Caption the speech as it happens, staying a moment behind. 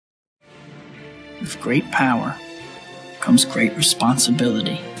With great power comes great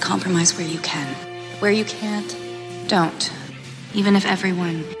responsibility. Compromise where you can. Where you can't, don't. Even if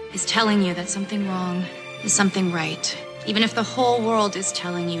everyone is telling you that something wrong is something right, even if the whole world is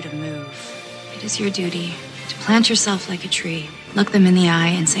telling you to move, it is your duty to plant yourself like a tree, look them in the eye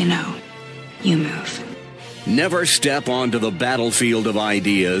and say, no, you move. Never step onto the battlefield of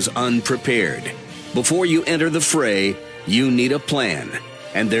ideas unprepared. Before you enter the fray, you need a plan.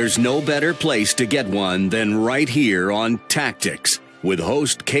 And there's no better place to get one than right here on Tactics with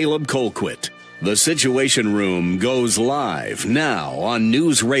host Caleb Colquitt. The Situation Room goes live now on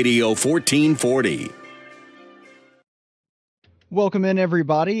News Radio 1440. Welcome in,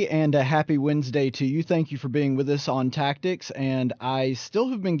 everybody, and a happy Wednesday to you. Thank you for being with us on Tactics, and I still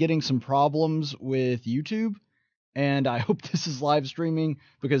have been getting some problems with YouTube, and I hope this is live streaming,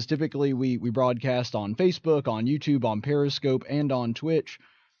 because typically we broadcast on Facebook, on YouTube, on Periscope, and on Twitch.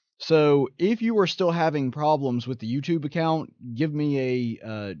 So if you are still having problems with the YouTube account, give me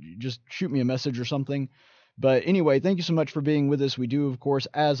just shoot me a message or something. But anyway, thank you so much for being with us. We do, of course,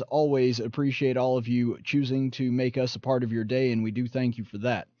 as always, appreciate all of you choosing to make us a part of your day, and we do thank you for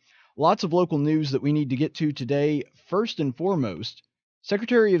that. Lots of local news that we need to get to today. First and foremost,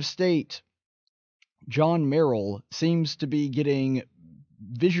 Secretary of State John Merrill seems to be getting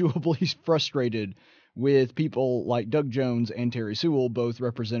visually frustrated with people like Doug Jones and Terri Sewell, both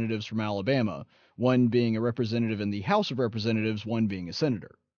representatives from Alabama, one being a representative in the House of Representatives, one being a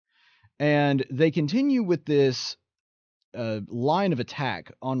senator. And they continue with this line of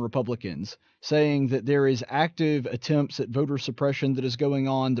attack on Republicans, saying that there is active attempts at voter suppression that is going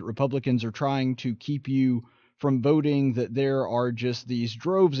on, that Republicans are trying to keep you from voting, that there are just these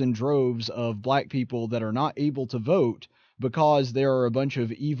droves and droves of black people that are not able to vote because there are a bunch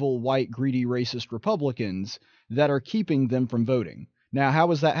of evil, white, greedy, racist Republicans that are keeping them from voting. Now,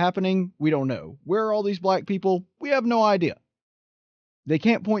 how is that happening? We don't know. Where are all these black people? We have no idea. They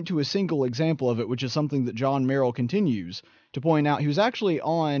can't point to a single example of it, which is something that John Merrill continues to point out. He was actually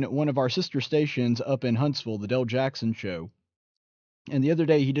on one of our sister stations up in Huntsville, the Del Jackson Show, and the other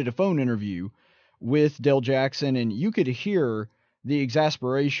day he did a phone interview with Del Jackson, and you could hear the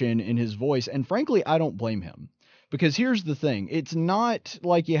exasperation in his voice, and frankly, I don't blame him. Because here's the thing, it's not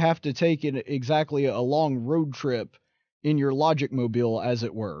like you have to take exactly a long road trip in your Logic Mobile, as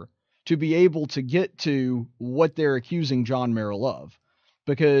it were, to be able to get to what they're accusing John Merrill of.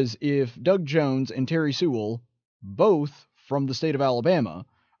 Because if Doug Jones and Terri Sewell, both from the state of Alabama,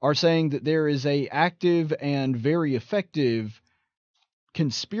 are saying that there is a active and very effective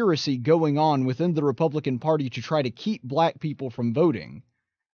conspiracy going on within the Republican Party to try to keep black people from voting,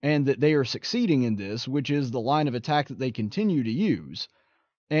 and that they are succeeding in this, which is the line of attack that they continue to use,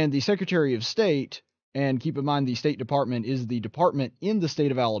 and the Secretary of State, and keep in mind the State Department is the department in the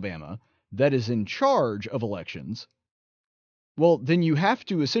state of Alabama that is in charge of elections, well, then you have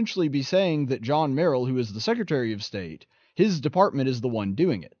to essentially be saying that John Merrill, who is the Secretary of State, his department is the one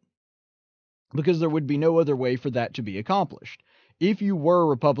doing it. Because there would be no other way for that to be accomplished. If you were a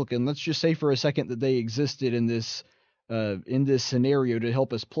Republican, let's just say for a second that they existed in this scenario to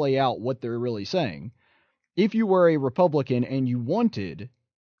help us play out what they're really saying. If you were a Republican and you wanted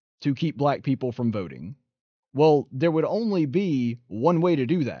to keep black people from voting, well, there would only be one way to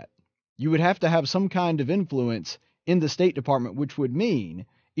do that. You would have to have some kind of influence in the State Department, which would mean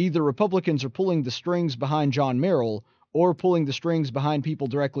either Republicans are pulling the strings behind John Merrill or pulling the strings behind people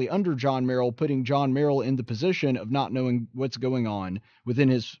directly under John Merrill, putting John Merrill in the position of not knowing what's going on within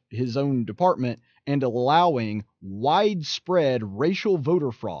his own department and allowing widespread racial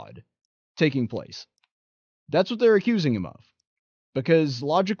voter fraud taking place. That's what they're accusing him of. Because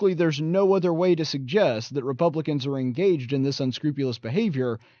logically, there's no other way to suggest that Republicans are engaged in this unscrupulous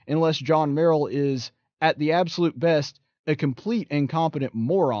behavior unless John Merrill is, at the absolute best, a complete incompetent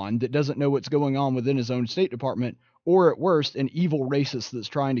moron that doesn't know what's going on within his own State Department, or at worst, an evil racist that's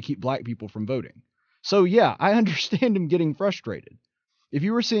trying to keep black people from voting. So yeah, I understand him getting frustrated. If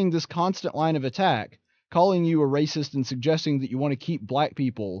you were seeing this constant line of attack, calling you a racist and suggesting that you want to keep black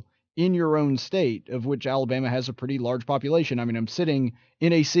people in your own state, of which Alabama has a pretty large population. I mean, I'm sitting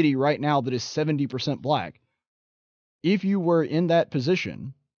in a city right now that is 70% black. If you were in that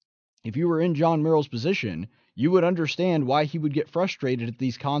position, if you were in John Merrill's position, you would understand why he would get frustrated at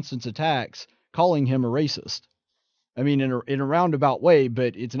these constant attacks, calling him a racist. I mean, in a roundabout way,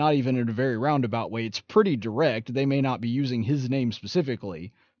 but it's not even in a very roundabout way. It's pretty direct. They may not be using his name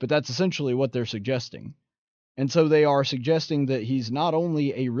specifically, but that's essentially what they're suggesting. And so they are suggesting that he's not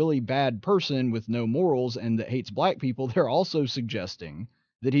only a really bad person with no morals and that hates black people, they're also suggesting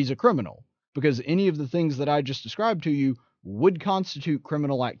that he's a criminal, because any of the things that I just described to you would constitute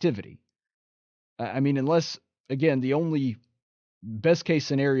criminal activity. I mean, unless, again, the only best case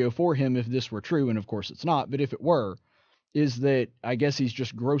scenario for him, if this were true, and of course it's not, but if it were, is that I guess he's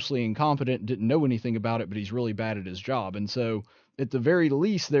just grossly incompetent, didn't know anything about it, but he's really bad at his job. And so at the very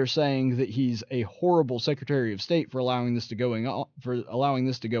least, they're saying that he's a horrible Secretary of State for allowing this to go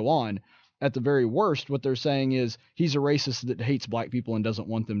on. At the very worst, what they're saying is he's a racist that hates black people and doesn't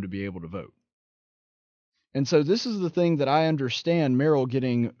want them to be able to vote. And so this is the thing that I understand Merrill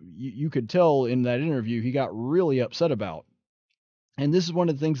getting, you could tell in that interview, he got really upset about. And this is one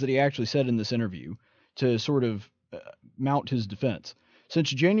of the things that he actually said in this interview to sort of mount his defense. Since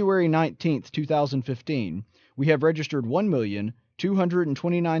January 19th, 2015, we have registered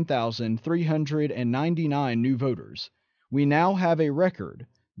 1,229,399 new voters. We now have a record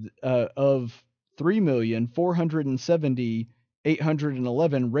of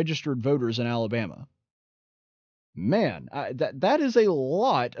 3,470,811 registered voters in Alabama. Man, that is a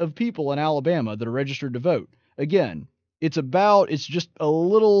lot of people in Alabama that are registered to vote. Again, it's just a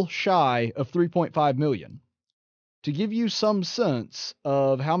little shy of 3.5 million. To give you some sense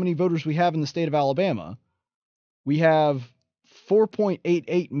of how many voters we have in the state of Alabama, we have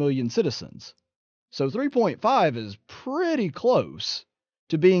 4.88 million citizens. So 3.5 is pretty close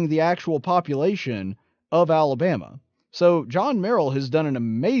to being the actual population of Alabama. So John Merrill has done an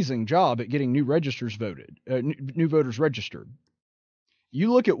amazing job at getting new voters registered.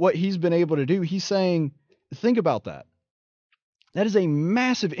 You look at what he's been able to do, he's saying, think about that. That is a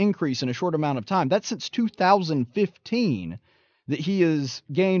massive increase in a short amount of time. That's since 2015 that he has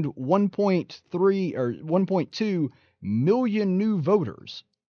gained 1.3 or 1.2 million new voters.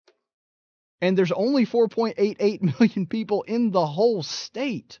 And there's only 4.88 million people in the whole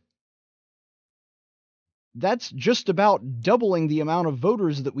state. That's just about doubling the amount of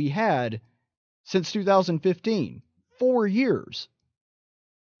voters that we had since 2015. 4 years.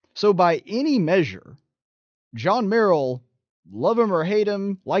 So by any measure, John Merrill, love him or hate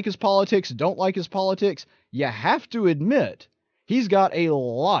him, like his politics, don't like his politics, you have to admit he's got a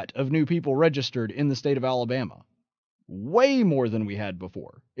lot of new people registered in the state of Alabama. Way more than we had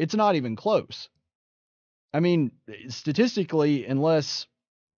before. It's not even close. I mean, statistically, unless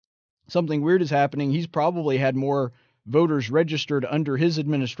something weird is happening, he's probably had more voters registered under his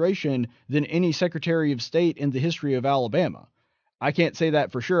administration than any Secretary of State in the history of Alabama. I can't say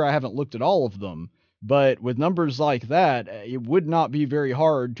that for sure. I haven't looked at all of them. But with numbers like that, it would not be very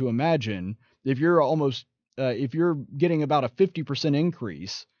hard to imagine if you're getting about a 50%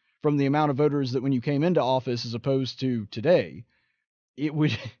 increase from the amount of voters that when you came into office as opposed to today,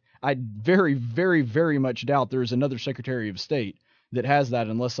 I very, very, very much doubt there's another Secretary of State that has that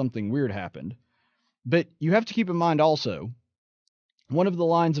unless something weird happened. But you have to keep in mind also, one of the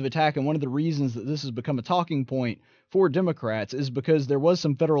lines of attack and one of the reasons that this has become a talking point for Democrats is because there was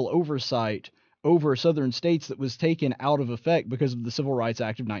some federal oversight over southern states that was taken out of effect because of the Civil Rights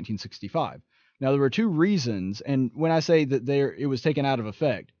Act of 1965. Now, there were two reasons, and when I say that it was taken out of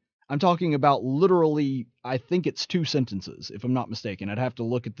effect, I'm talking about literally, I think it's 2 sentences, if I'm not mistaken. I'd have to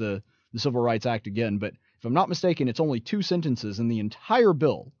look at the Civil Rights Act again, but if I'm not mistaken, it's only 2 sentences in the entire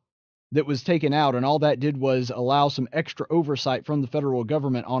bill that was taken out, and all that did was allow some extra oversight from the federal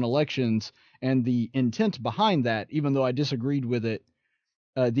government on elections, and the intent behind that, even though I disagreed with it,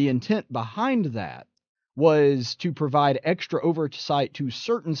 the intent behind that was to provide extra oversight to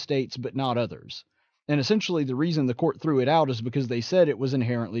certain states but not others. And essentially the reason the court threw it out is because they said it was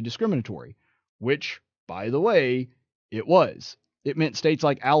inherently discriminatory, which, by the way, it was. It meant states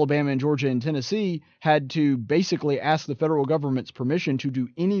like Alabama and Georgia and Tennessee had to basically ask the federal government's permission to do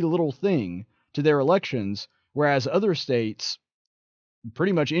any little thing to their elections, whereas other states,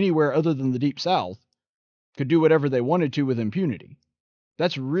 pretty much anywhere other than the Deep South, could do whatever they wanted to with impunity.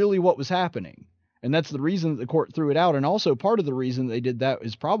 That's really what was happening. And that's the reason that the court threw it out. And also part of the reason they did that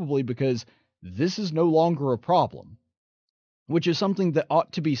is probably because this is no longer a problem, which is something that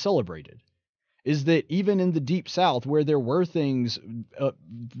ought to be celebrated, is that even in the Deep South, where there were things,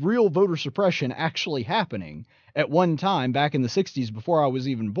 real voter suppression actually happening at one time back in the 60s before I was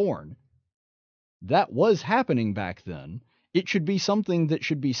even born, that was happening back then. It should be something that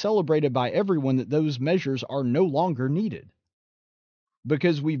should be celebrated by everyone, that those measures are no longer needed.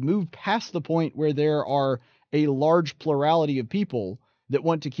 Because we've moved past the point where there are a large plurality of people that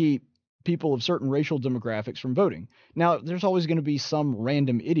want to keep people of certain racial demographics from voting. Now, there's always going to be some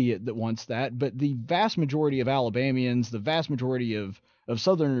random idiot that wants that, but the vast majority of Alabamians, the vast majority of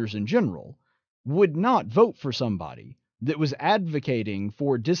Southerners in general, would not vote for somebody that was advocating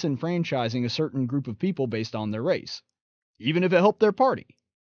for disenfranchising a certain group of people based on their race, even if it helped their party.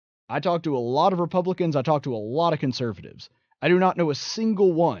 I talked to a lot of Republicans. I talked to a lot of conservatives. I do not know a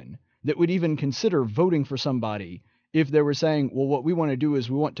single one that would even consider voting for somebody if they were saying, well, what we want to do is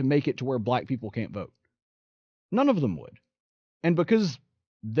we want to make it to where black people can't vote. None of them would. And because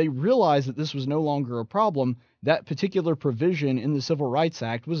they realized that this was no longer a problem, that particular provision in the Civil Rights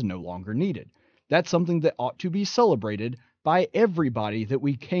Act was no longer needed. That's something that ought to be celebrated by everybody, that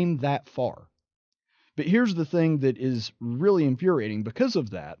we came that far. But here's the thing that is really infuriating. Because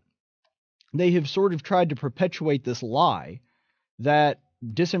of that, they have sort of tried to perpetuate this lie that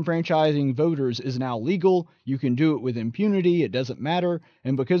disenfranchising voters is now legal. You can do it with impunity. It doesn't matter.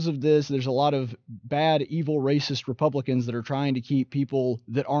 And because of this, there's a lot of bad, evil, racist Republicans that are trying to keep people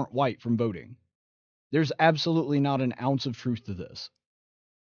that aren't white from voting. There's absolutely not an ounce of truth to this.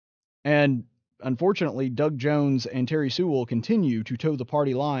 And unfortunately, Doug Jones and Terri Sewell continue to toe the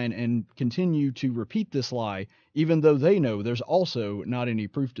party line and continue to repeat this lie, even though they know there's also not any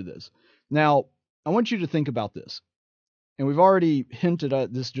proof to this. Now, I want you to think about this. And we've already hinted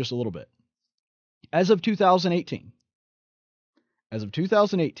at this just a little bit. As of 2018,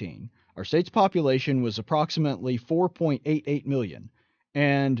 our state's population was approximately 4.88 million.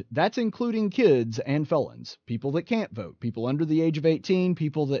 And that's including kids and felons, people that can't vote, people under the age of 18,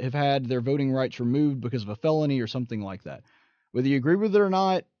 people that have had their voting rights removed because of a felony or something like that. Whether you agree with it or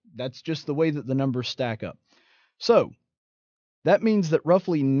not, that's just the way that the numbers stack up. So that means that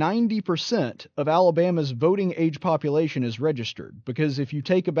roughly 90% of Alabama's voting age population is registered, because if you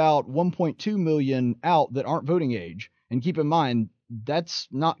take about 1.2 million out that aren't voting age, and keep in mind, that's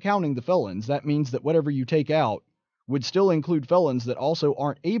not counting the felons, that means that whatever you take out would still include felons that also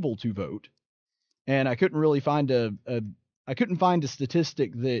aren't able to vote. And I couldn't really find a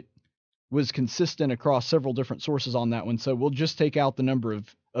statistic that was consistent across several different sources on that one, so we'll just take out the number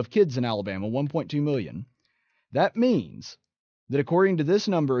of kids in Alabama, 1.2 million. That means that according to this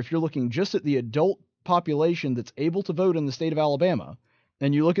number, if you're looking just at the adult population that's able to vote in the state of Alabama,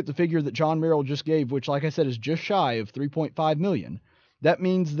 and you look at the figure that John Merrill just gave, which, like I said, is just shy of 3.5 million, that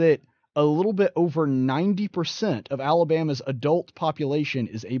means that a little bit over 90% of Alabama's adult population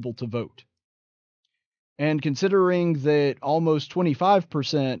is able to vote. And considering that almost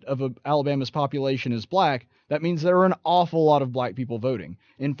 25% of Alabama's population is black, that means there are an awful lot of black people voting.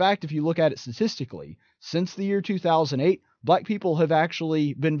 In fact, if you look at it statistically, since the year 2008, black people have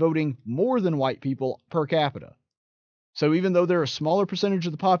actually been voting more than white people per capita. So even though they're a smaller percentage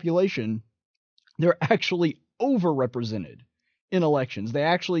of the population, they're actually overrepresented in elections. They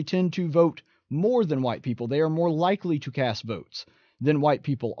actually tend to vote more than white people. They are more likely to cast votes than white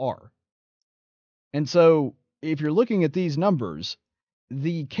people are. And so if you're looking at these numbers,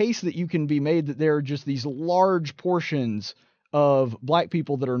 the case that you can be made that there are just these large portions of black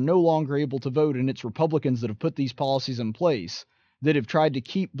people that are no longer able to vote, and it's Republicans that have put these policies in place that have tried to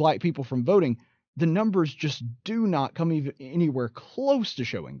keep black people from voting, the numbers just do not come even anywhere close to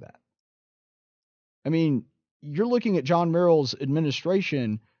showing that. I mean, you're looking at John Merrill's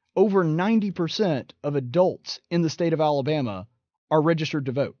administration, over 90% of adults in the state of Alabama are registered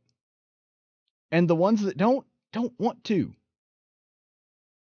to vote. And the ones that don't want to.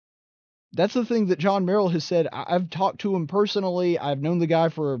 That's the thing that John Merrill has said. I've talked to him personally. I've known the guy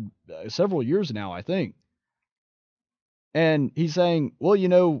for several years now, I think. And he's saying, well, you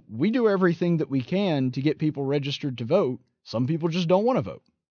know, we do everything that we can to get people registered to vote. Some people just don't want to vote.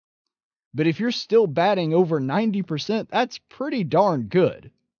 But if you're still batting over 90%, that's pretty darn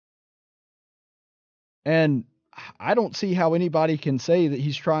good. And I don't see how anybody can say that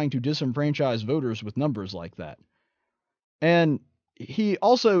he's trying to disenfranchise voters with numbers like that. And he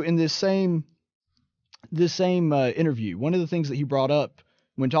also, in this same interview, one of the things that he brought up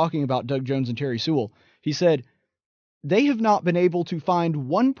when talking about Doug Jones and Terri Sewell, he said, they have not been able to find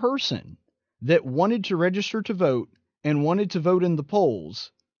one person that wanted to register to vote and wanted to vote in the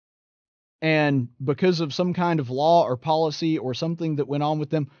polls, and because of some kind of law or policy or something that went on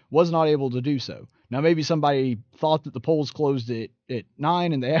with them, was not able to do so. Now, maybe somebody thought that the polls closed at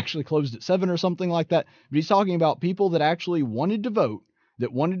 9 and they actually closed at 7 or something like that. But he's talking about people that actually wanted to vote,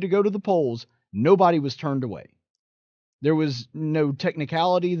 that wanted to go to the polls. Nobody was turned away. There was no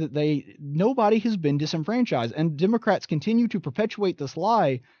technicality that nobody has been disenfranchised. And Democrats continue to perpetuate this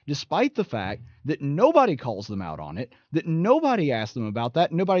lie despite the fact that nobody calls them out on it, that nobody asks them about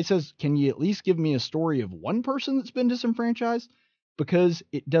that. Nobody says, can you at least give me a story of one person that's been disenfranchised? Because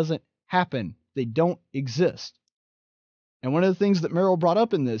it doesn't happen. They don't exist. And one of the things that Merrill brought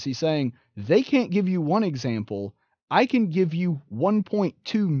up in this, he's saying, they can't give you one example. I can give you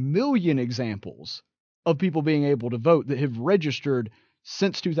 1.2 million examples of people being able to vote that have registered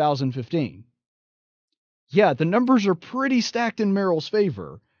since 2015. Yeah, the numbers are pretty stacked in Merrill's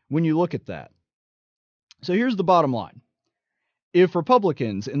favor when you look at that. So here's the bottom line. if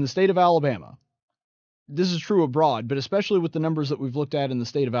Republicans in the state of Alabama, this is true abroad, but especially with the numbers that we've looked at in the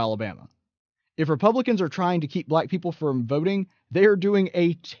state of Alabama, if Republicans are trying to keep black people from voting, they are doing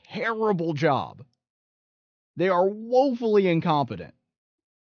a terrible job. They are woefully incompetent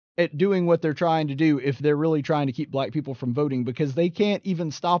at doing what they're trying to do if they're really trying to keep black people from voting, because they can't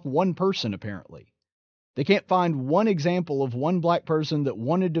even stop one person, apparently. They can't find one example of one black person that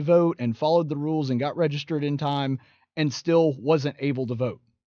wanted to vote and followed the rules and got registered in time and still wasn't able to vote.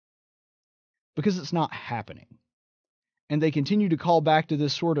 Because it's not happening. And they continue to call back to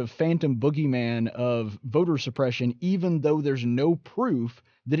this sort of phantom boogeyman of voter suppression, even though there's no proof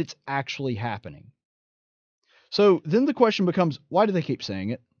that it's actually happening. So then the question becomes, why do they keep saying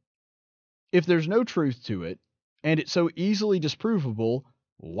it? If there's no truth to it, and it's so easily disprovable,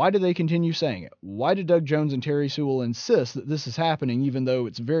 why do they continue saying it? Why do Doug Jones and Terri Sewell insist that this is happening, even though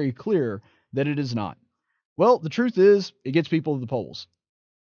it's very clear that it is not? Well, the truth is, it gets people to the polls.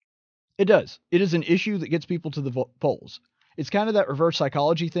 It does. It is an issue that gets people to the polls. It's kind of that reverse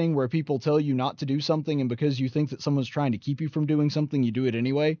psychology thing where people tell you not to do something, and because you think that someone's trying to keep you from doing something, you do it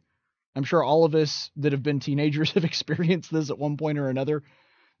anyway. I'm sure all of us that have been teenagers have experienced this at one point or another,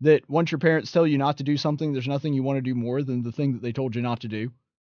 that once your parents tell you not to do something, there's nothing you want to do more than the thing that they told you not to do.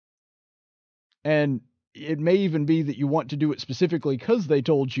 And it may even be that you want to do it specifically because they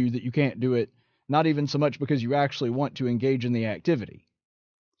told you that you can't do it, not even so much because you actually want to engage in the activity.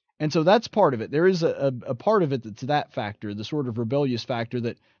 And so that's part of it. There is a part of it that's that factor, the sort of rebellious factor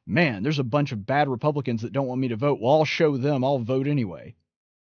that, man, there's a bunch of bad Republicans that don't want me to vote. Well, I'll show them. I'll vote anyway.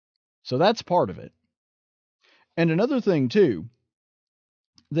 So that's part of it. And another thing, too,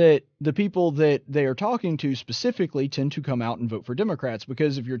 that the people that they are talking to specifically tend to come out and vote for Democrats,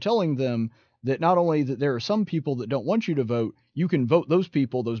 because if you're telling them that not only that there are some people that don't want you to vote, you can vote those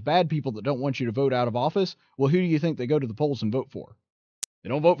people, those bad people that don't want you to vote, out of office, well, who do you think they go to the polls and vote for? They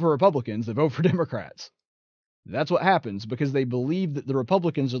don't vote for Republicans, they vote for Democrats. That's what happens, because they believe that the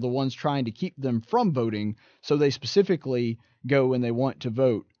Republicans are the ones trying to keep them from voting, so they specifically go and they want to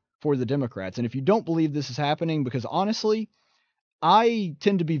vote for the Democrats. And if you don't believe this is happening, because honestly, I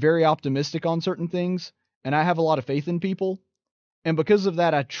tend to be very optimistic on certain things, and I have a lot of faith in people, and because of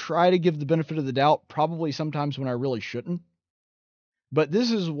that, I try to give the benefit of the doubt, probably sometimes when I really shouldn't. But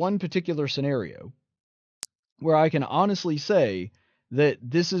this is one particular scenario where I can honestly say that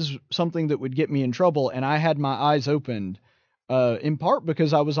this is something that would get me in trouble, and I had my eyes opened, in part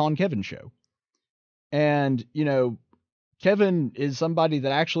because I was on Kevin's show. And, you know, Kevin is somebody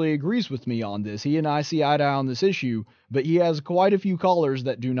that actually agrees with me on this. He and I see eye to eye on this issue, but he has quite a few callers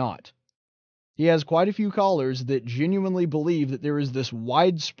that do not. He has quite a few callers that genuinely believe that there is this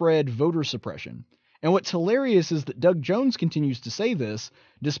widespread voter suppression. And what's hilarious is that Doug Jones continues to say this,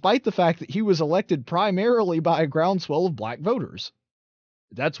 despite the fact that he was elected primarily by a groundswell of black voters.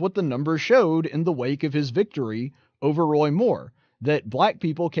 That's what the numbers showed in the wake of his victory over Roy Moore, that black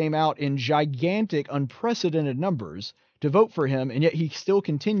people came out in gigantic, unprecedented numbers to vote for him, and yet he still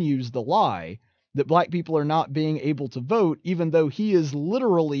continues the lie that black people are not being able to vote, even though he is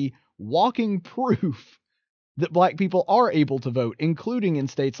literally walking proof that black people are able to vote, including in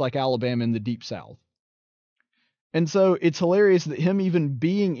states like Alabama and the Deep South. And so it's hilarious that him even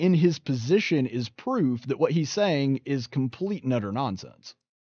being in his position is proof that what he's saying is complete and utter nonsense.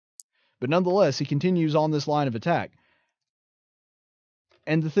 But nonetheless, he continues on this line of attack.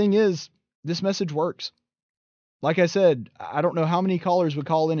 And the thing is, this message works. Like I said, I don't know how many callers would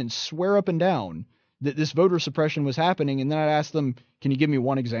call in and swear up and down that this voter suppression was happening, and then I'd ask them, can you give me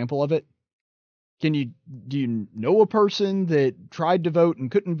one example of it? Do you know a person that tried to vote and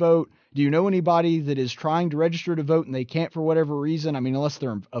couldn't vote? Do you know anybody that is trying to register to vote and they can't for whatever reason? I mean, unless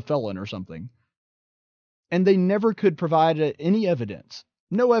they're a felon or something. And they never could provide any evidence.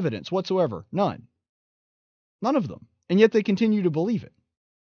 No evidence whatsoever. None. None of them. And yet they continue to believe it.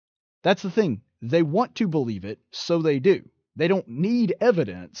 That's the thing. They want to believe it, so they do. They don't need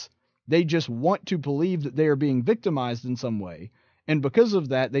evidence. They just want to believe that they are being victimized in some way. And because of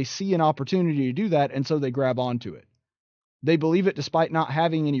that, they see an opportunity to do that, and so they grab onto it. They believe it despite not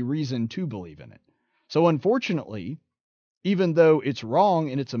having any reason to believe in it. So unfortunately, even though it's wrong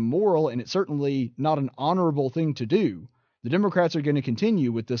and it's immoral and it's certainly not an honorable thing to do, the Democrats are going to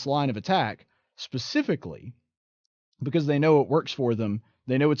continue with this line of attack, specifically because they know it works for them,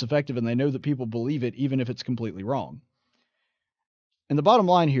 they know it's effective, and they know that people believe it even if it's completely wrong. And the bottom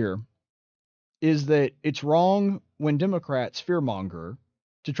line here is that it's wrong when Democrats fearmonger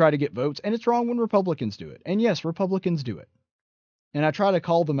to try to get votes, and it's wrong when Republicans do it. And yes, Republicans do it. And I try to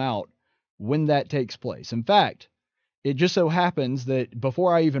call them out when that takes place. In fact, it just so happens that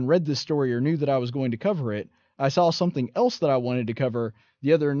before I even read this story or knew that I was going to cover it, I saw something else that I wanted to cover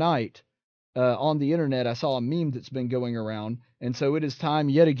the other night on the internet. I saw a meme that's been going around, and so it is time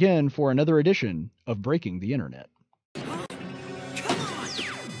yet again for another edition of Breaking the Internet. I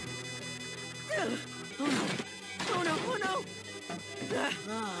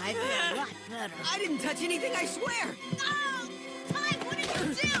feel a lot better. I didn't touch anything, I swear! Oh! Ty, what did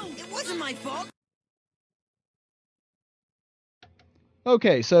you do? It wasn't my fault!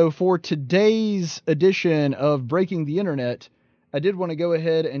 Okay, so for today's edition of Breaking the Internet, I did want to go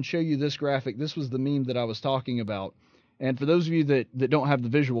ahead and show you this graphic. This was the meme that I was talking about. And for those of you that don't have the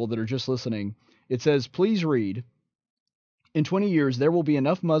visual, that are just listening, it says, please read, in 20 years, there will be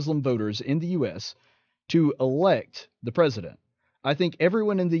enough Muslim voters in the U.S. to elect the president. I think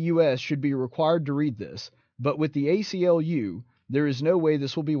everyone in the U.S. should be required to read this, but with the ACLU, there is no way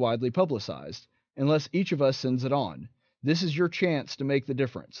this will be widely publicized, unless each of us sends it on. This is your chance to make the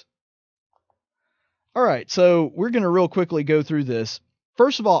difference. All right, so we're going to real quickly go through this.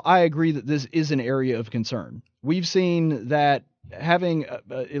 First of all, I agree that this is an area of concern. We've seen that having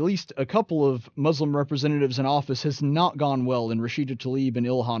at least a couple of Muslim representatives in office has not gone well in Rashida Tlaib and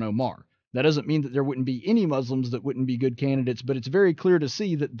Ilhan Omar. That doesn't mean that there wouldn't be any Muslims that wouldn't be good candidates, but it's very clear to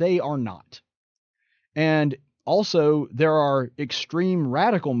see that they are not. And also, there are extreme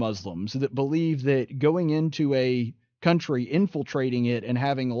radical Muslims that believe that going into a country, infiltrating it, and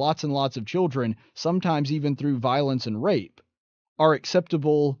having lots and lots of children, sometimes even through violence and rape, are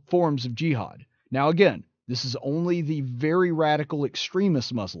acceptable forms of jihad. Now, again, this is only the very radical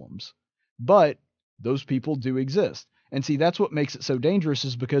extremist Muslims, but those people do exist. And see, that's what makes it so dangerous,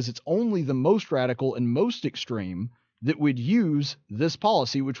 is because it's only the most radical and most extreme that would use this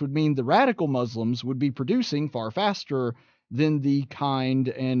policy, which would mean the radical Muslims would be producing far faster than the kind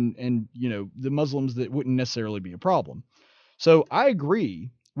and the Muslims that wouldn't necessarily be a problem. So I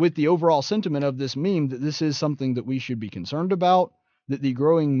agree with the overall sentiment of this meme that this is something that we should be concerned about, that the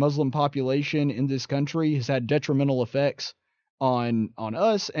growing Muslim population in this country has had detrimental effects on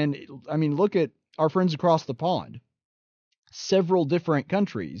us. And I mean, look at our friends across the pond. Several different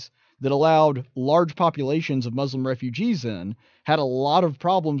countries that allowed large populations of Muslim refugees in had a lot of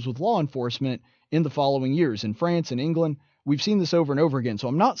problems with law enforcement in the following years. In France and England, we've seen this over and over again. So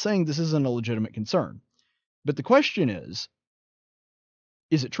I'm not saying this isn't a legitimate concern. But the question is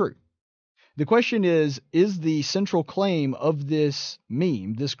it true? The question is the central claim of this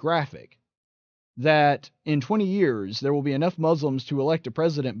meme, this graphic, that in 20 years there will be enough Muslims to elect a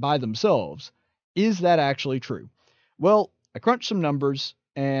president by themselves, is that actually true? Well, I crunched some numbers,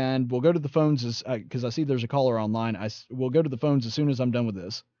 and we'll go to the phones because I see there's a caller online. We'll go to the phones as soon as I'm done with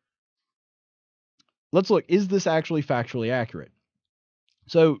this. Let's look, is this actually factually accurate?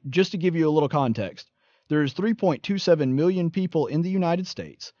 So just to give you a little context, there's 3.27 million people in the United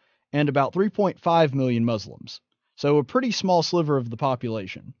States and about 3.5 million Muslims. So a pretty small sliver of the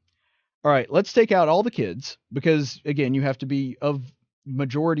population. All right, let's take out all the kids because, again, you have to be of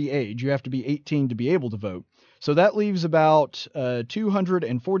majority age. You have to be 18 to be able to vote. So that leaves about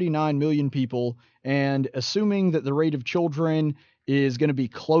 249 million people, and assuming that the rate of children is going to be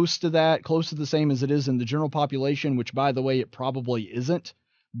close to that, close to the same as it is in the general population, which, by the way, it probably isn't,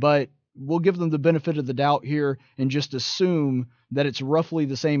 but we'll give them the benefit of the doubt here and just assume that it's roughly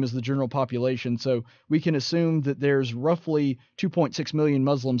the same as the general population. So we can assume that there's roughly 2.6 million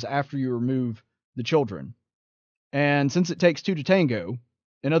Muslims after you remove the children. And since it takes two to tango,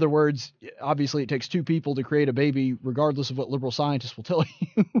 in other words, obviously it takes two people to create a baby, regardless of what liberal scientists will tell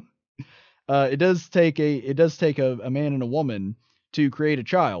you. It does take a man and a woman to create a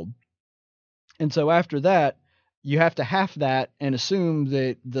child. And so after that, you have to half that and assume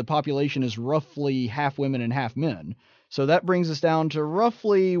that the population is roughly half women and half men. So that brings us down to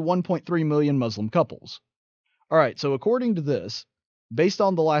roughly 1.3 million Muslim couples. All right, so according to this, based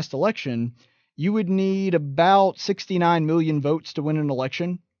on the last election, you would need about 69 million votes to win an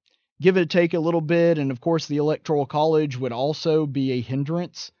election. Give it a take a little bit, and of course the Electoral College would also be a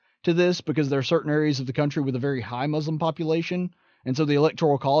hindrance to this because there are certain areas of the country with a very high Muslim population, and so the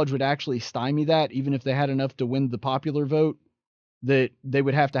Electoral College would actually stymie that, even if they had enough to win the popular vote, that they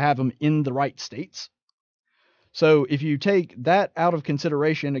would have to have them in the right states. So if you take that out of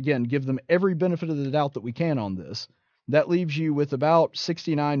consideration, again, give them every benefit of the doubt that we can on this, that leaves you with about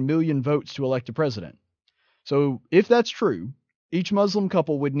 69 million votes to elect a president. So if that's true, each Muslim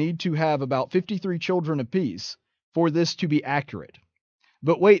couple would need to have about 53 children apiece for this to be accurate.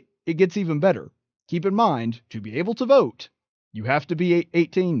 But wait, it gets even better. Keep in mind, to be able to vote, you have to be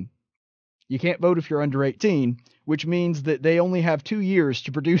 18. You can't vote if you're under 18, which means that they only have 2 years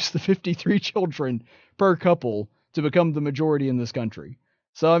to produce the 53 children per couple to become the majority in this country.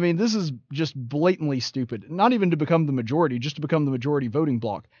 So, I mean, this is just blatantly stupid. Not even to become the majority, just to become the majority voting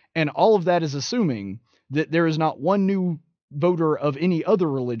bloc. And all of that is assuming that there is not one new voter of any other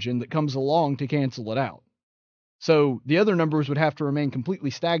religion that comes along to cancel it out. So the other numbers would have to remain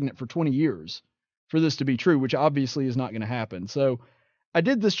completely stagnant for 20 years for this to be true, which obviously is not going to happen. So I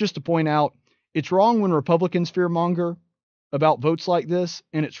did this just to point out it's wrong when Republicans fearmonger about votes like this,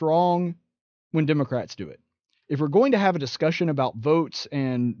 and it's wrong when Democrats do it. If we're going to have a discussion about votes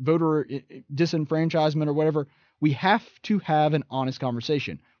and voter disenfranchisement or whatever, we have to have an honest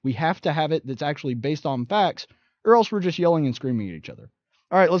conversation. We have to have it that's actually based on facts, or else we're just yelling and screaming at each other.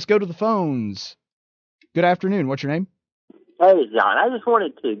 All right, let's go to the phones. Good afternoon. What's your name? Hey, John. I just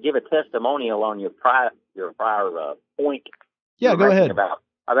wanted to give a testimonial on your prior point. Yeah, go ahead.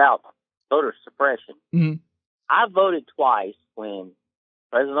 About voter suppression. Mm-hmm. I voted twice when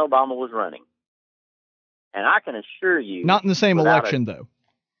President Obama was running. And I can assure you... Not in the same election, though.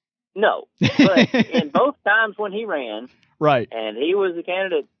 No. But in both times when he ran, right, and he was the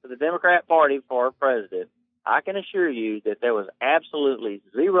candidate for the Democrat Party for president, I can assure you that there was absolutely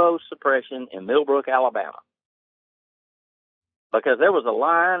zero suppression in Millbrook, Alabama. Because there was a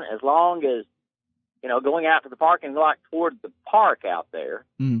line as long as, going out to the parking lot toward the park out there,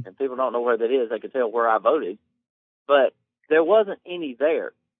 and people don't know where that is, they can tell where I voted, but there wasn't any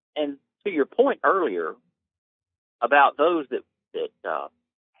there. And to your point earlier about those that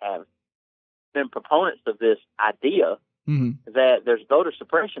have been proponents of this idea that there's voter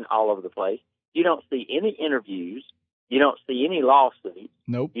suppression all over the place, you don't see any interviews. You don't see any lawsuits.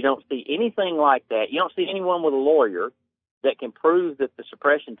 Nope. You don't see anything like that. You don't see anyone with a lawyer that can prove that the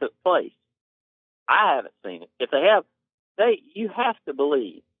suppression took place. I haven't seen it. If they have, you have to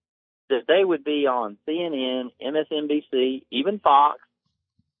believe that they would be on CNN, MSNBC, even Fox,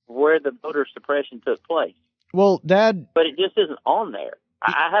 where the voter suppression took place. Well, Dad... But it just isn't on there.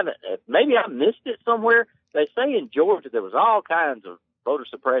 I haven't... Maybe I missed it somewhere. They say in Georgia there was all kinds of voter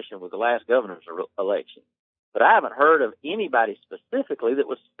suppression with the last governor's election. But I haven't heard of anybody specifically that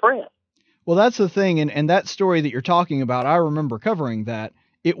was suppressed. Well, that's the thing, and that story that you're talking about, I remember covering that.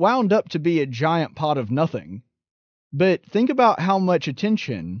 It wound up to be a giant pot of nothing. But think about how much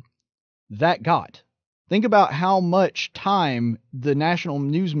attention that got. Think about how much time the national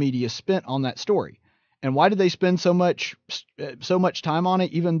news media spent on that story. And why did they spend so much time on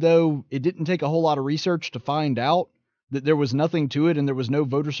it, even though it didn't take a whole lot of research to find out that there was nothing to it and there was no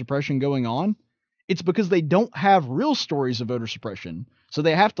voter suppression going on? It's because they don't have real stories of voter suppression, so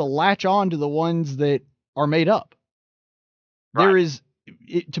they have to latch on to the ones that are made up. Right. There is,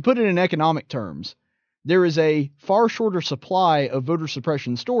 to put it in economic terms, there is a far shorter supply of voter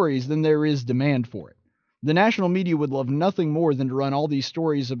suppression stories than there is demand for it. The national media would love nothing more than to run all these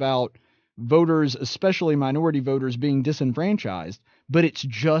stories about voters, especially minority voters, being disenfranchised, but it's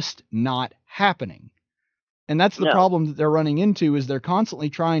just not happening. And that's the problem that they're running into, is they're constantly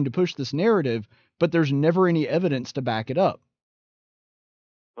trying to push this narrative, but there's never any evidence to back it up.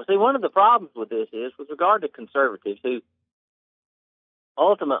 Well, see, one of the problems with this is with regard to conservatives who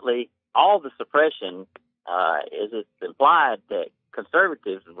ultimately all the suppression is it's implied that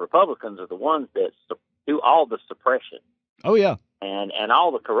conservatives and Republicans are the ones that do all the suppression. Oh, yeah. And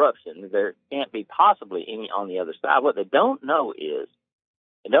all the corruption. There can't be possibly any on the other side. What they don't know is,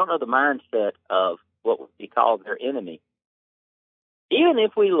 they don't know the mindset of what would be called their enemy. Even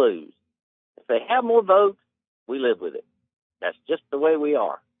if we lose, if they have more votes, we live with it. That's just the way we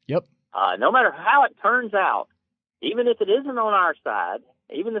are. Yep. No matter how it turns out, even if it isn't on our side,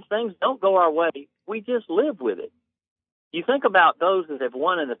 even if things don't go our way, we just live with it. You think about those that have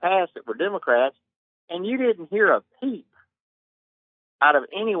won in the past that were Democrats, and you didn't hear a peep out of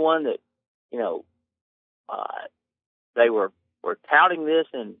anyone that, they were touting this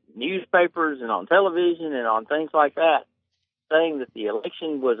in newspapers and on television and on things like that, saying that the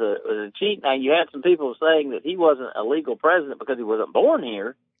election was a cheat. Now, you had some people saying that he wasn't a legal president because he wasn't born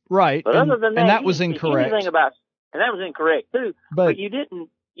here. Right. But other than that, and that was incorrect. And that was incorrect, too. But you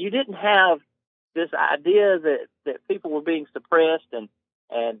didn't have this idea that people were being suppressed and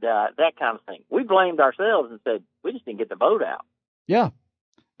that kind of thing. We blamed ourselves and said, we just didn't get the vote out. Yeah.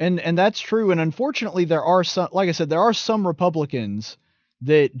 And that's true. And unfortunately, there are some, like I said, there are some Republicans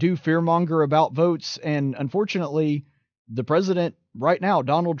that do fearmonger about votes. And unfortunately, the president right now,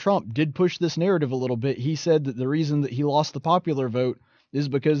 Donald Trump, did push this narrative a little bit. He said that the reason that he lost the popular vote is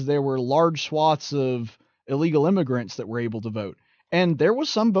because there were large swaths of illegal immigrants that were able to vote. And there was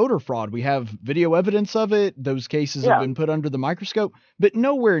some voter fraud. We have video evidence of it. Those cases have been put under the microscope, but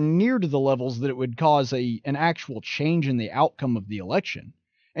nowhere near to the levels that it would cause an actual change in the outcome of the election.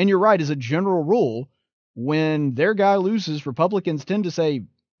 And you're right, as a general rule, when their guy loses, Republicans tend to say,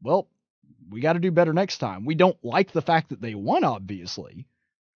 well, we got to do better next time. We don't like the fact that they won, obviously,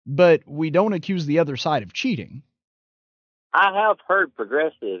 but we don't accuse the other side of cheating. I have heard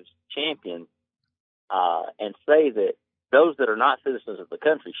progressives champion and say that those that are not citizens of the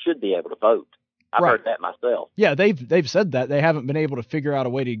country should be able to vote. I've heard that myself. Yeah, they've said that. They haven't been able to figure out a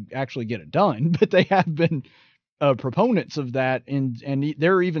way to actually get it done, but they have been proponents of that, and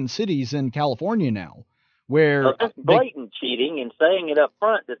there are even cities in California now where that's blatant cheating and saying it up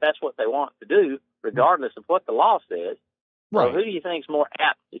front that that's what they want to do, regardless of what the law says. Right. So who do you think is more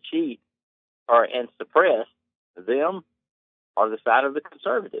apt to cheat and suppress, them or the side of the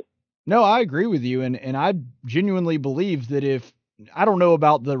conservative? No, I agree with you, and I genuinely believe that if, I don't know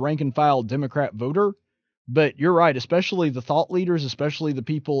about the rank and file Democrat voter, but you're right, especially the thought leaders, especially the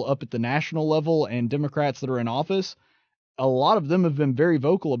people up at the national level and Democrats that are in office, a lot of them have been very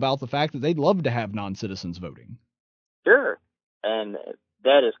vocal about the fact that they'd love to have non-citizens voting. Sure. And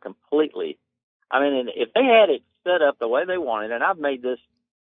that is completely, I mean, if they had it set up the way they wanted, and I've made this,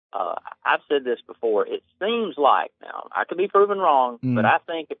 I've said this before, it seems like, now, I could be proven wrong, but I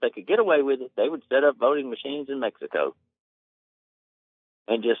think if they could get away with it, they would set up voting machines in Mexico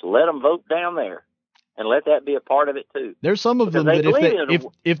and just let them vote down there and let that be a part of it too. There's some of them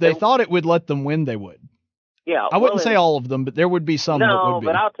that if they thought it would let them win, they would. Yeah, I wouldn't say all of them, but there would be some that would be.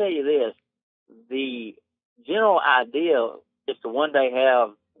 No, but I'll tell you this. The general idea is to one day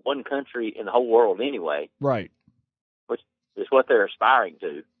have one country in the whole world anyway. Right. Which is what they're aspiring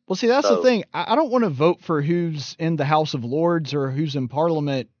to. Well, see, that's the thing. I don't want to vote for who's in the House of Lords or who's in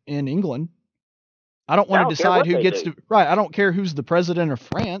Parliament in England. I don't want to decide who gets to... Right, I don't care who's the president of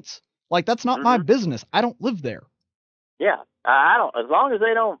France. Like, that's not my business. I don't live there. Yeah, I don't. As long as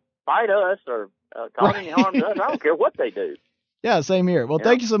they don't fight us or cause any harm to us, I don't care what they do. Yeah, same here. Well,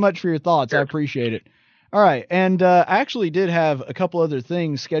 thank you so much for your thoughts. Sure. I appreciate it. All right, and I actually did have a couple other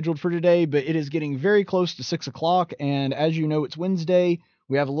things scheduled for today, but it is getting very close to 6 o'clock, and as you know, it's Wednesday.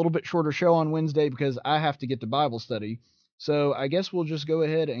 We have a little bit shorter show on Wednesday because I have to get to Bible study. So I guess we'll just go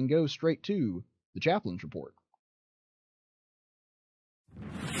ahead and go straight to the Chaplain's Report.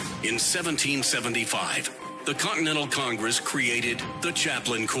 In 1775, the Continental Congress created the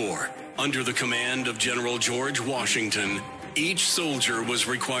Chaplain Corps. Under the command of General George Washington, each soldier was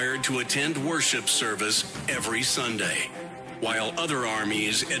required to attend worship service every Sunday. While other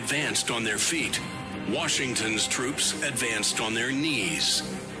armies advanced on their feet, Washington's troops advanced on their knees.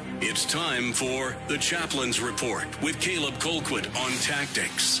 It's time for the Chaplain's Report with Caleb Colquitt on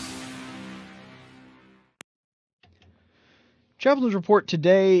tactics. Chaplain's Report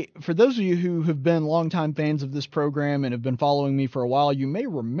today, for those of you who have been longtime fans of this program and have been following me for a while, you may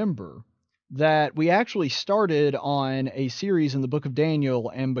remember that we actually started on a series in the book of Daniel,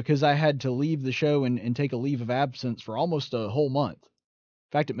 and because I had to leave the show and take a leave of absence for almost a whole month,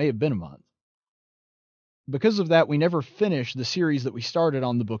 in fact, it may have been a month, because of that, we never finished the series that we started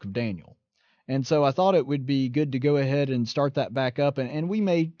on the book of Daniel. And so I thought it would be good to go ahead and start that back up. And we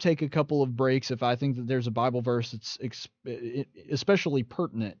may take a couple of breaks if I think that there's a Bible verse that's especially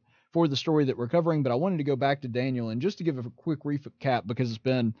pertinent for the story that we're covering. But I wanted to go back to Daniel and just to give a quick recap because it's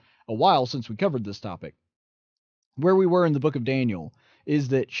been a while since we covered this topic. Where we were in the book of Daniel is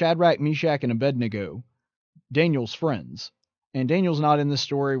that Shadrach, Meshach, and Abednego, Daniel's friends, and Daniel's not in this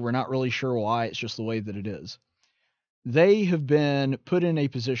story. We're not really sure why. It's just the way that it is. They have been put in a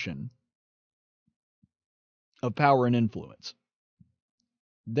position of power and influence.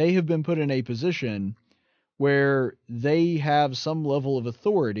 They have been put in a position where they have some level of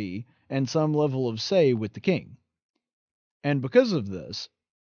authority and some level of say with the king. And because of this,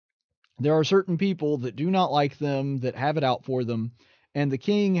 there are certain people that do not like them, that have it out for them, and the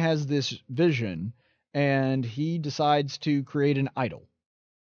king has this vision, and he decides to create an idol.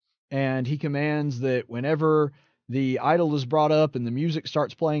 And he commands that whenever the idol is brought up and the music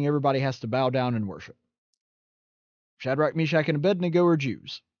starts playing, everybody has to bow down and worship. Shadrach, Meshach, and Abednego are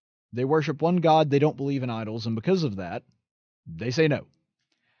Jews. They worship one God. They don't believe in idols. And because of that, they say no.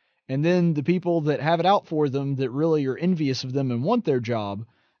 And then the people that have it out for them, that really are envious of them and want their job,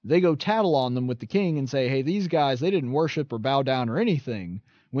 they go tattle on them with the king and say, hey, these guys, they didn't worship or bow down or anything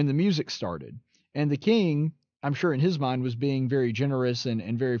when the music started. And the king, I'm sure in his mind, was being very generous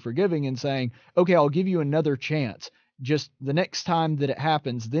and very forgiving and saying, okay, I'll give you another chance. Just the next time that it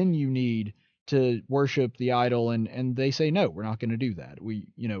happens, then you need to worship the idol. And they say, no, we're not going to do that.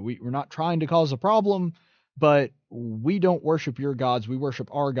 We're not trying to cause a problem, but we don't worship your gods. We worship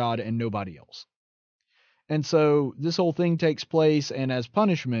our God and nobody else. And so this whole thing takes place, and as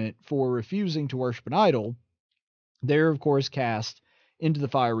punishment for refusing to worship an idol, they're, of course, cast into the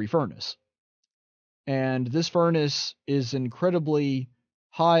fiery furnace. And this furnace is incredibly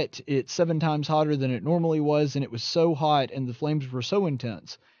hot. It's 7 times hotter than it normally was, and it was so hot and the flames were so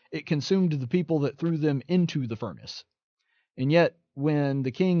intense, it consumed the people that threw them into the furnace. And yet, when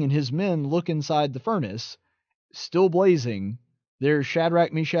the king and his men look inside the furnace, still blazing, there's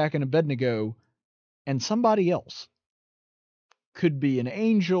Shadrach, Meshach, and Abednego, and somebody else. Could be an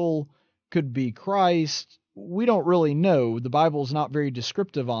angel, could be Christ. We don't really know. The Bible's not very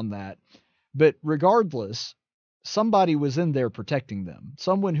descriptive on that. But regardless, somebody was in there protecting them.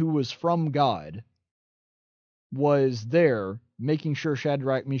 Someone who was from God was there making sure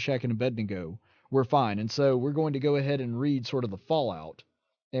Shadrach, Meshach, and Abednego were fine. And so we're going to go ahead and read sort of the fallout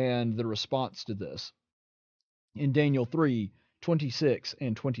and the response to this in Daniel 3:26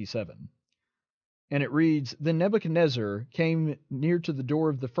 and 27. And it reads, Then Nebuchadnezzar came near to the door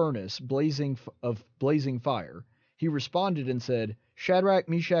of the furnace blazing fire. He responded and said, Shadrach,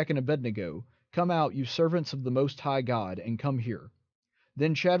 Meshach, and Abednego, come out, you servants of the Most High God, and come here.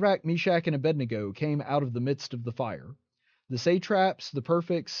 Then Shadrach, Meshach, and Abednego came out of the midst of the fire. The satraps, the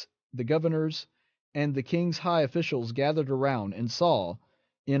prefects, the governors, and the king's high officials gathered around and saw,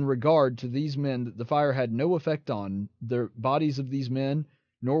 in regard to these men, that the fire had no effect on the bodies of these men,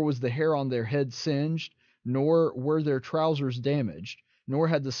 nor was the hair on their heads singed, nor were their trousers damaged, nor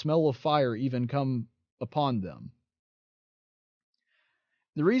had the smell of fire even come upon them.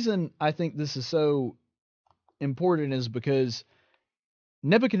 The reason I think this is so important is because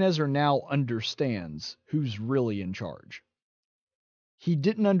Nebuchadnezzar now understands who's really in charge. He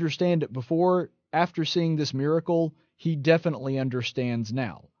didn't understand it before. After seeing this miracle, he definitely understands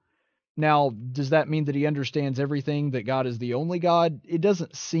now. Now, does that mean that he understands everything, that God is the only God? It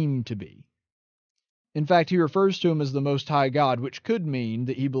doesn't seem to be. In fact, he refers to him as the Most High God, which could mean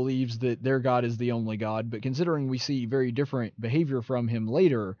that he believes that their God is the only God, but considering we see very different behavior from him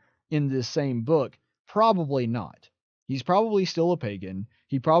later in this same book, probably not. He's probably still a pagan.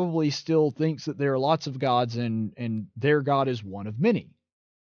 He probably still thinks that there are lots of gods and their God is one of many.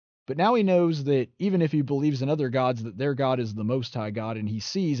 But now he knows that even if he believes in other gods, that their God is the Most High God, and he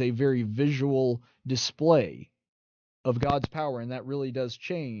sees a very visual display of God's power, and that really does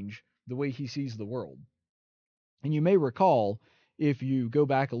change the way he sees the world. And you may recall, if you go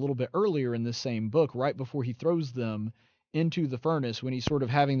back a little bit earlier in this same book, right before he throws them into the furnace, when he's sort of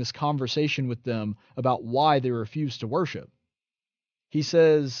having this conversation with them about why they refuse to worship, he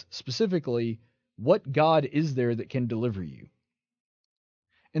says specifically, what God is there that can deliver you?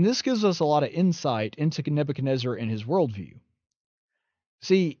 And this gives us a lot of insight into Nebuchadnezzar and his worldview.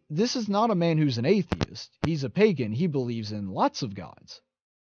 See, this is not a man who's an atheist. He's a pagan. He believes in lots of gods.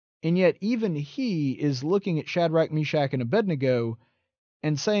 And yet even he is looking at Shadrach, Meshach, and Abednego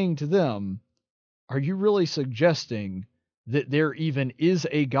and saying to them, are you really suggesting that there even is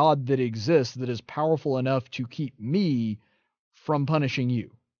a God that exists that is powerful enough to keep me from punishing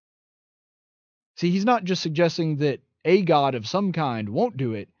you? See, he's not just suggesting that a God of some kind won't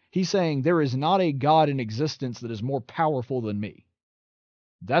do it. He's saying there is not a God in existence that is more powerful than me.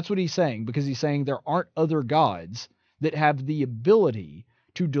 That's what he's saying, because he's saying there aren't other gods that have the ability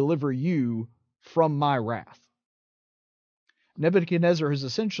to deliver you from my wrath. Nebuchadnezzar has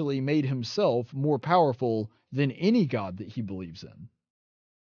essentially made himself more powerful than any god that he believes in.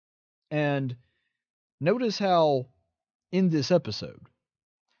 And notice how in this episode,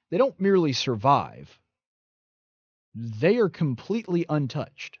 they don't merely survive, they are completely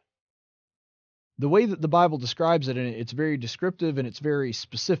untouched. The way that the Bible describes it, and it's very descriptive and it's very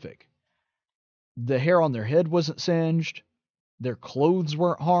specific. The hair on their head wasn't singed. Their clothes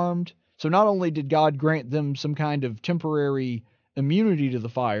weren't harmed. So not only did God grant them some kind of temporary immunity to the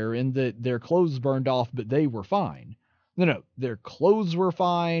fire in that their clothes burned off, but they were fine. No, their clothes were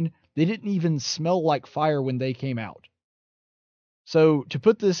fine. They didn't even smell like fire when they came out. So to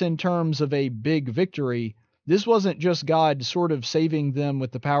put this in terms of a big victory, this wasn't just God sort of saving them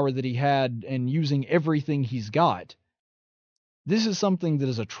with the power that he had and using everything he's got. This is something that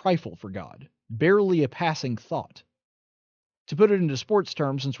is a trifle for God, barely a passing thought. To put it into sports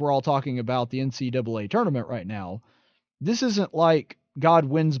terms, since we're all talking about the NCAA tournament right now, this isn't like God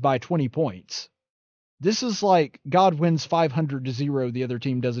wins by 20 points. This is like God wins 500-0, the other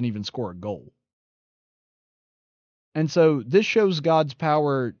team doesn't even score a goal. And so this shows God's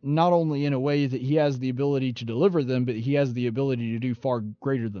power not only in a way that he has the ability to deliver them, but he has the ability to do far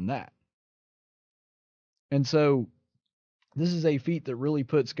greater than that. And so this is a feat that really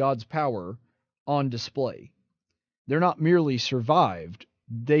puts God's power on display. They're not merely survived,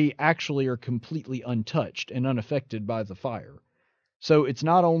 they actually are completely untouched and unaffected by the fire. So it's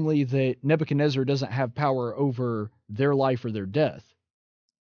not only that Nebuchadnezzar doesn't have power over their life or their death,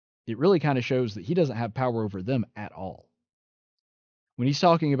 it really kind of shows that he doesn't have power over them at all. When he's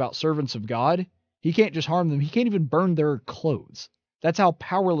talking about servants of God, he can't just harm them. He can't even burn their clothes. That's how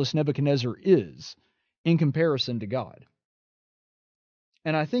powerless Nebuchadnezzar is in comparison to God.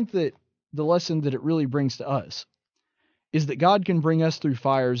 And I think that the lesson that it really brings to us is that God can bring us through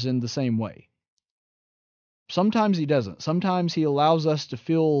fires in the same way. Sometimes he doesn't. Sometimes he allows us to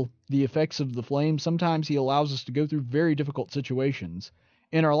feel the effects of the flame. Sometimes he allows us to go through very difficult situations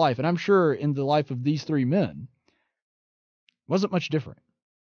in our life. And I'm sure in the life of these three men, it wasn't much different.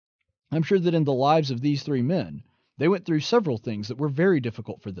 I'm sure that in the lives of these three men, they went through several things that were very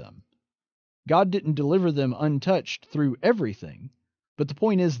difficult for them. God didn't deliver them untouched through everything, but the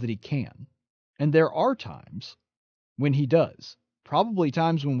point is that he can. And there are times when he does, probably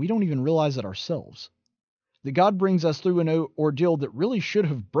times when we don't even realize it ourselves, that God brings us through an ordeal that really should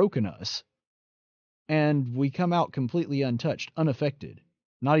have broken us, and we come out completely untouched, unaffected,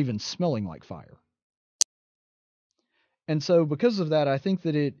 not even smelling like fire. And so because of that, I think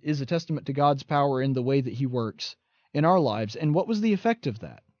that it is a testament to God's power in the way that he works in our lives. And what was the effect of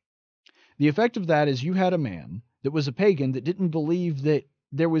that? The effect of that is you had a man that was a pagan that didn't believe that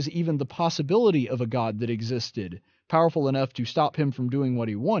there was even the possibility of a God that existed powerful enough to stop him from doing what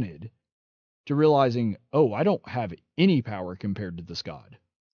he wanted, to realizing, oh, I don't have any power compared to this God.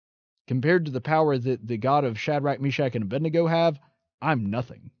 Compared to the power that the God of Shadrach, Meshach, and Abednego have, I'm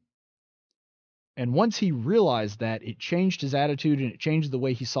nothing. And once he realized that, it changed his attitude, and it changed the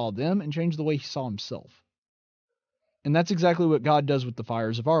way he saw them, and changed the way he saw himself. And that's exactly what God does with the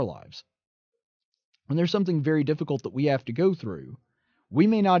fires of our lives. When there's something very difficult that we have to go through, we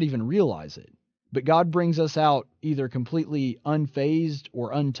may not even realize it, but God brings us out either completely unfazed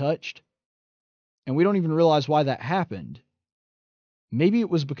or untouched, and we don't even realize why that happened. Maybe it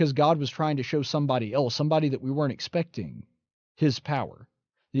was because God was trying to show somebody else, somebody that we weren't expecting, his power.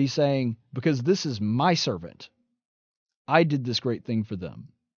 That he's saying, because this is my servant, I did this great thing for them.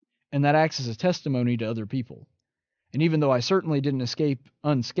 And that acts as a testimony to other people. And even though I certainly didn't escape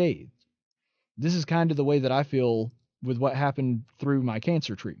unscathed, this is kind of the way that I feel with what happened through my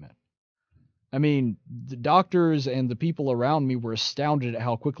cancer treatment. I mean, the doctors and the people around me were astounded at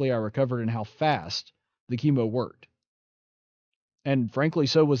how quickly I recovered and how fast the chemo worked. And frankly,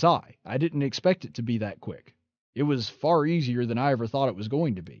 so was I. I didn't expect it to be that quick. It was far easier than I ever thought it was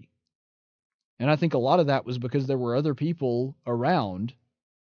going to be. And I think a lot of that was because there were other people around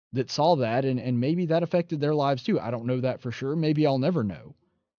that saw that, and maybe that affected their lives too. I don't know that for sure. Maybe I'll never know.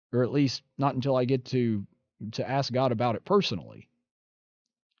 Or at least not until I get to ask God about it personally.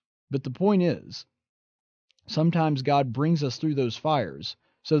 But the point is, sometimes God brings us through those fires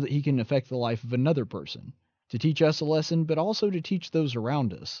so that he can affect the life of another person, to teach us a lesson, but also to teach those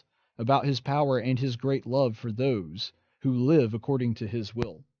around us about his power and his great love for those who live according to his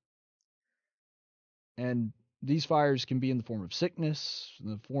will. And these fires can be in the form of sickness, in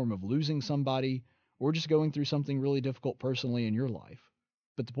the form of losing somebody, or just going through something really difficult personally in your life.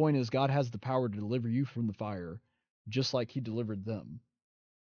 But the point is, God has the power to deliver you from the fire, just like he delivered them.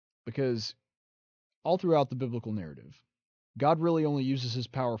 Because all throughout the biblical narrative, God really only uses his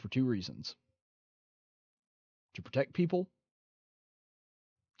power for two reasons: to protect people,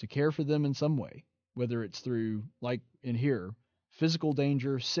 to care for them in some way, whether it's through, like in here, physical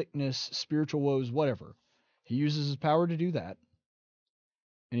danger, sickness, spiritual woes, whatever. He uses his power to do that.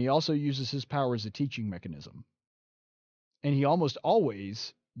 And he also uses his power as a teaching mechanism. And he almost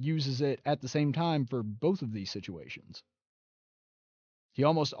always uses it at the same time for both of these situations. He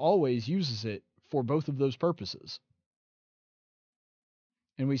almost always uses it for both of those purposes.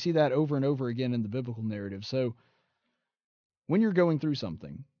 And we see that over and over again in the biblical narrative. So when you're going through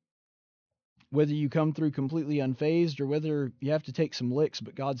something, whether you come through completely unfazed or whether you have to take some licks,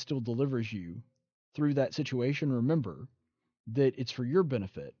 but God still delivers you through that situation, remember that it's for your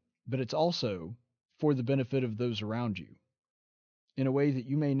benefit, but it's also for the benefit of those around you, in a way that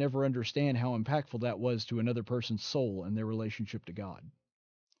you may never understand how impactful that was to another person's soul and their relationship to God.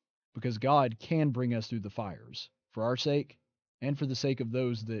 Because God can bring us through the fires for our sake and for the sake of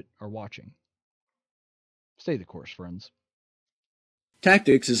those that are watching. Stay the course, friends.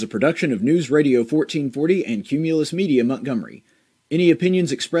 Tactics is a production of News Radio 1440 and Cumulus Media Montgomery. Any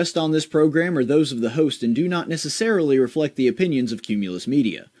opinions expressed on this program are those of the host and do not necessarily reflect the opinions of Cumulus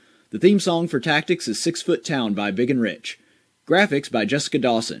Media. The theme song for Tactics is 6 Foot Town by Big and Rich. Graphics by Jessica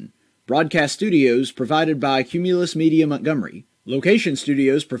Dawson. Broadcast studios provided by Cumulus Media Montgomery. Location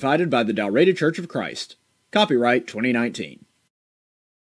studios provided by the Dalraida Church of Christ. Copyright 2019.